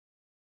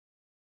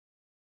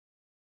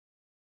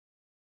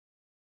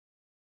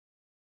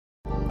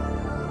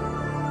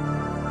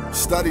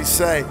Studies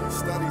say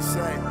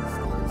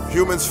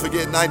humans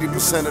forget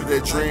 90% of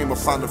their dream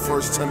upon the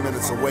first 10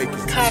 minutes of waking.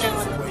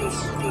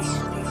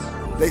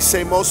 They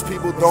say most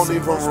people don't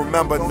even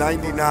remember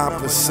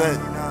 99%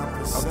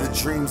 of the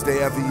dreams they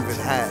ever even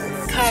had.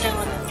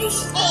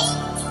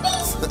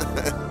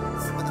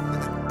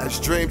 As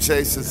dream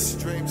chasers,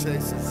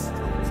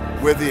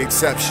 we're the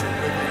exception.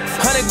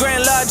 100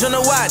 grand large on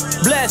the watch,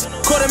 bless.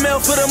 $250,000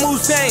 for the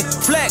Mustang,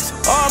 flex.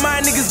 All my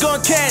niggas gon'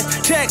 cash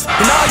checks,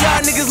 and all y'all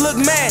niggas look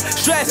mad,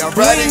 stressed.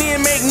 We ain't even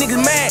make niggas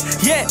mad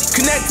yet.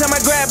 Connect time I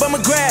grab,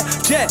 I'ma grab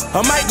jet.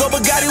 I might go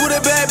Bugatti with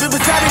a bad bitch,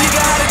 but Tommy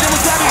nigga hotter than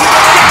Wasabi.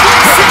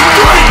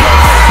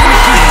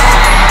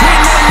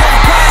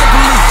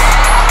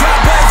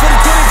 Got back for the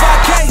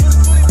 25K.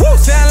 Woo,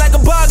 sound like a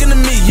bargain to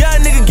me.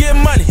 Young nigga get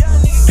money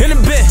in the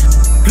bit,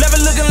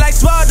 level looking like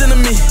smarter than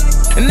me.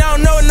 And I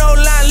don't know what no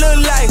line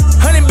look like.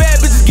 100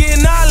 bad bitches getting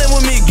all in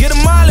with me. Get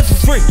them all in for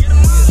free.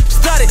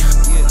 Started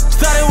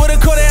with a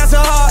quarter ounce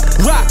of hard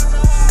rock.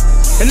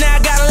 And now I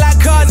got a lot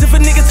of cards. If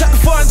a nigga talking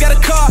foreign, got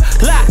a car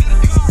lock.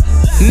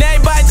 And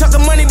everybody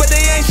talking money, but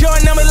they ain't showing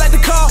numbers like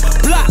the car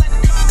block.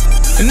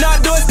 And all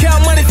I do is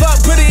count money for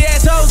pretty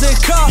assholes and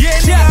car.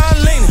 Yeah,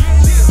 I'm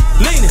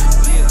leaning.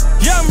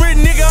 Young rich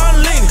nigga, I'm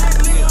leaning.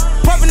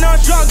 Pumping on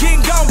strong,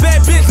 getting gone,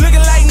 bad bitch.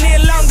 Looking like Neil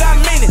Long, got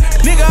meaning.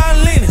 Nigga,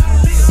 I'm leaning.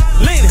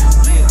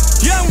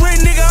 Young rich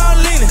nigga, I'm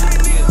leaning.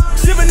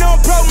 Sippin' on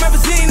pro, never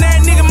seen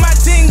that nigga. My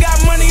team got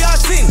money, y'all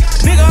seen.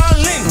 Nigga,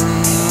 I'm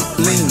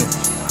leaning.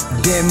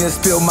 Damn near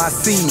spilled my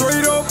semen.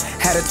 Straight up.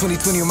 Had a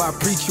 2020 with my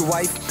preacher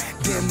wife.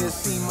 Damn near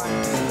seen my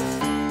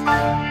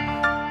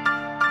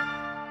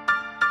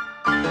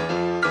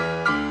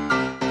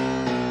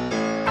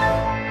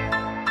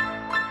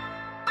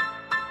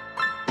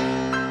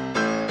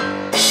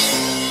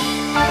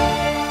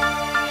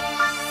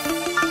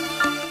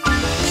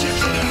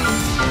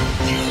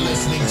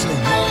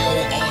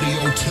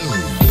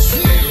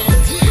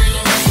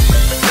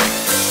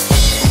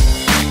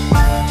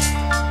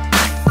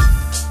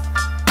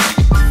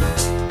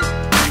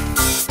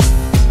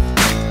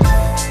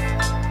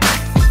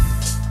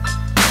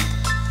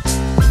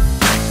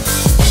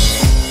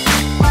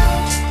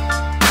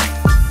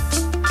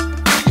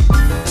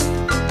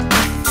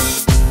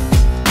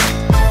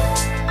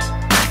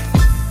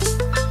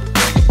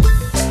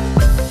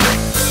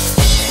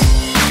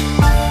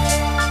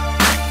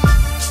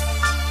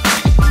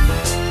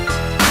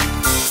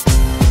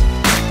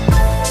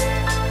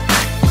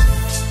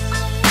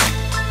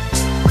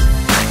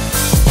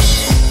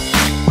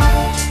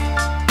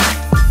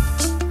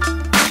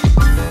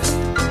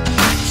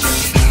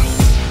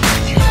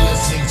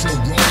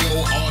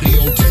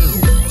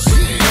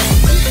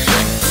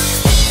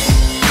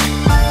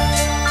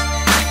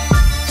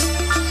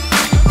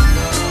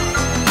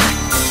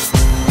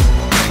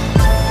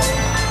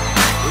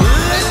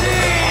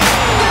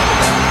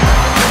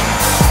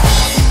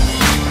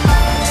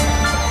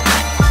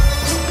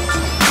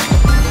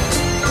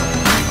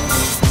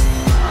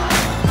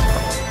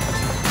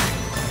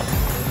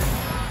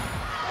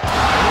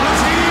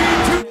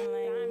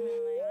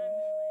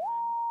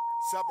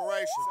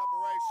Separation.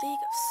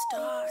 League of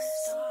Stars.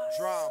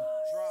 Drum.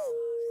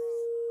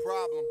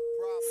 Problem.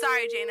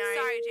 Sorry, Janari.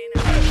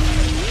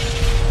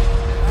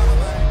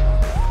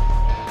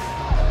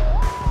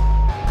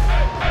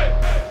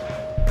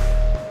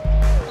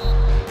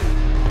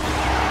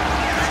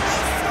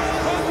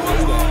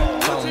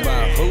 Talking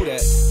about who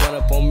that? Run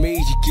up on me,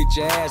 you get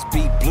your ass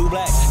beat blue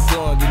black.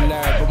 Don't get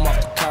nerve, I'm off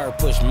the curb,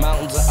 push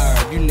mountains of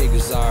earth. You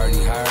niggas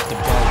already heard the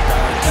bump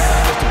burn. Keep my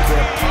pistol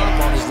grip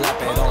pump on his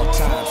lap at all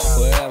times.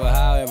 Whatever,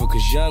 however,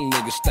 cause young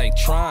niggas stay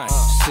trying.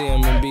 See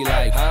him and be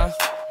like, huh?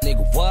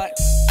 Nigga, what?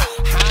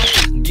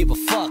 Huh? Give a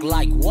fuck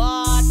like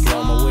what?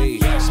 Blow my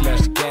weed,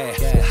 smash the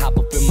gas, and hop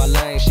up in my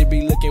lane. Should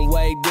be looking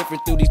way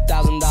different through these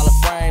 $1,000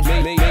 frames.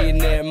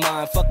 Millionaire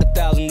mind, fuck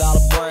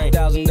 $1,000 brain.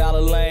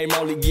 $1,000 lame,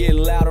 only get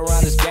loud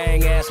around this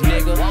gang ass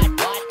nigga.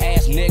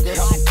 Ass nigga,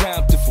 I'm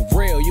Compton for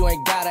real, you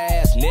ain't gotta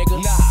ask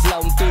nigga.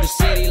 Floating through the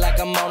city like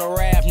I'm on a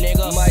raft,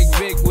 nigga. Mike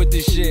Vick with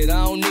this shit,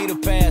 I don't need a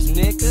pass,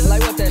 nigga.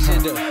 Like what that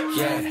shit do?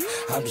 Yeah,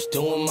 I'm just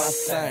doing my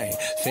thing.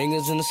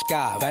 Fingers in the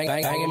sky,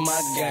 banging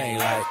my gang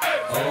like,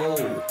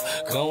 oh,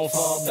 gon'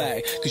 fall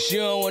back. Cause you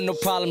don't want no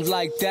problems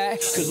like that.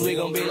 Cause we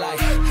gon' be like,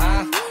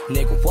 huh?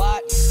 Nigga,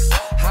 what?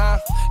 Huh?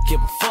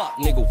 Give a fuck,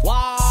 nigga,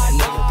 what?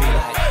 Nigga be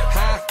like,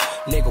 huh?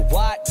 Nigga,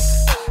 what?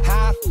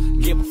 Huh?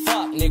 Give a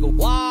fuck, nigga,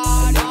 what?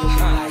 Nigga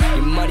be like,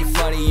 your money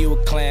funny, you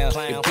a clown.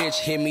 If bitch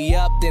hit me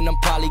up, then I'm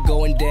probably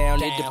going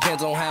down. It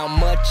depends on how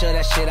much of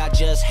that shit I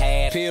just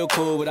had. Feel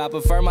cool, but I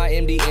prefer my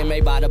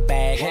MDMA by the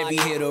bag. Heavy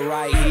hitter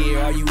right here,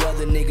 all you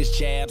other niggas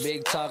jab.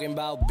 Big talking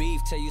about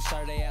beef, tell you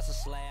sir they ass a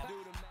slab.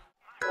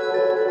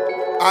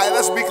 Alright,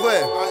 let's be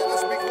clear.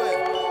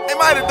 They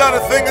might have done a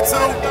thing or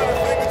two,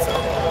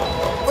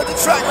 but the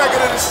track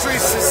record of the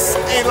streets just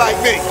ain't like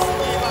me.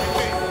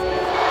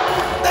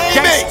 They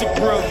ain't me. Gangsta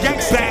bro, gang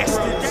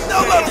bastard.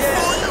 Don't let them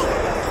fool you.